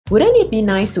Wouldn't it be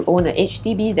nice to own a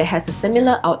HDB that has a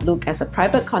similar outlook as a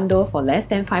private condo for less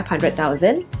than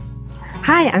 500,000?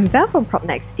 Hi, I'm Val from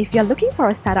PropNext. If you're looking for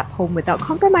a startup home without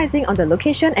compromising on the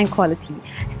location and quality,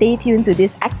 stay tuned to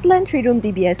this excellent 3-room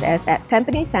DBSS at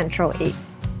Tampines Centrale 8.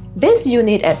 This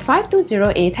unit at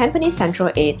 520A Tampines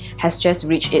Centrale 8 has just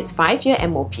reached its 5-year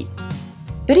MOP.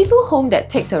 Beautiful home that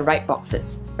tick the right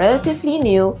boxes. Relatively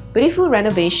new, beautiful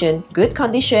renovation, good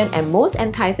condition, and most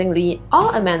enticingly, all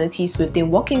amenities within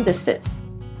walking distance.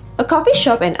 A coffee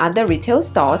shop and other retail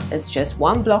stores is just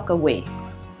 1 block away.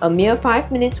 A mere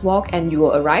 5 minutes walk and you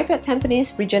will arrive at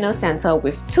Tampines Regional Centre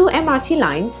with 2 MRT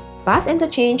lines, bus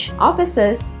interchange,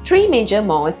 offices, 3 major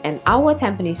malls, and our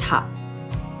Tampines hub.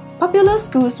 Popular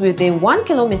schools within 1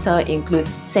 kilometer include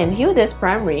St. Hilda's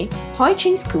Primary, Hoi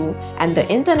Ching School, and the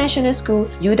international school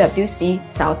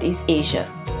UWC Southeast Asia.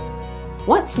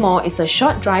 What's more is a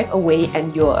short drive away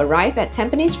and you'll arrive at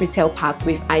Tampines Retail Park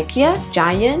with IKEA,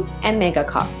 Giant, and Mega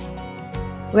Carts.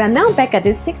 We are now back at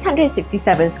this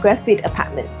 667 square feet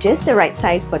apartment, just the right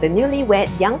size for the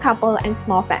newlywed, young couple, and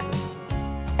small family.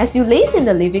 As you laze in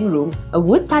the living room, a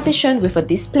wood partition with a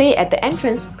display at the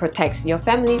entrance protects your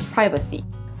family's privacy.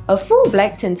 A full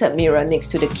black tinted mirror next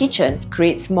to the kitchen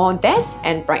creates more depth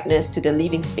and brightness to the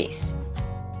living space.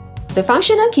 The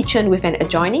functional kitchen with an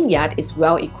adjoining yard is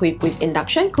well equipped with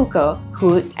induction cooker,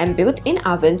 hood, and built-in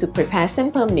oven to prepare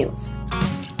simple meals.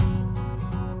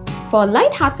 For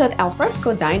light-hearted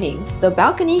alfresco dining, the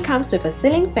balcony comes with a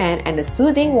ceiling fan and a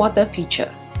soothing water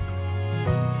feature.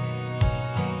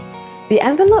 Be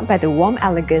enveloped by the warm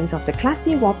elegance of the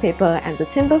classy wallpaper and the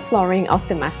timber flooring of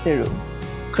the master room.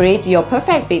 Create your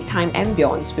perfect bedtime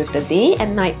ambience with the day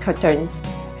and night curtains,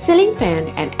 ceiling fan,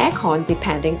 and aircon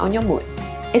depending on your mood.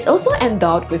 It's also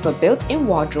endowed with a built-in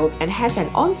wardrobe and has an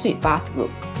ensuite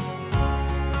bathroom.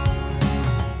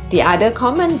 The other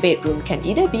common bedroom can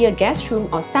either be a guest room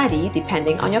or study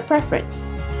depending on your preference.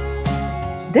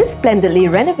 This splendidly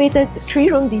renovated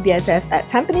 3-room DBSS at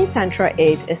Tampines Centrale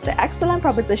 8 is the excellent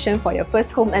proposition for your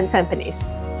first home in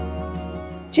Tampines.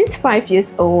 Just 5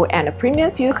 years old and a premium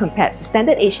feel compared to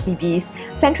standard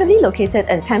HDBs, centrally located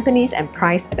in Tampines and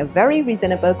priced at a very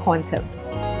reasonable quantum.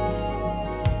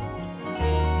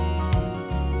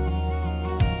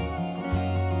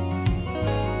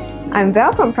 I'm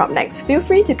Val from PropNext. Feel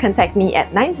free to contact me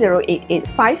at 9088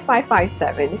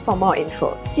 5557 for more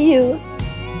info. See you!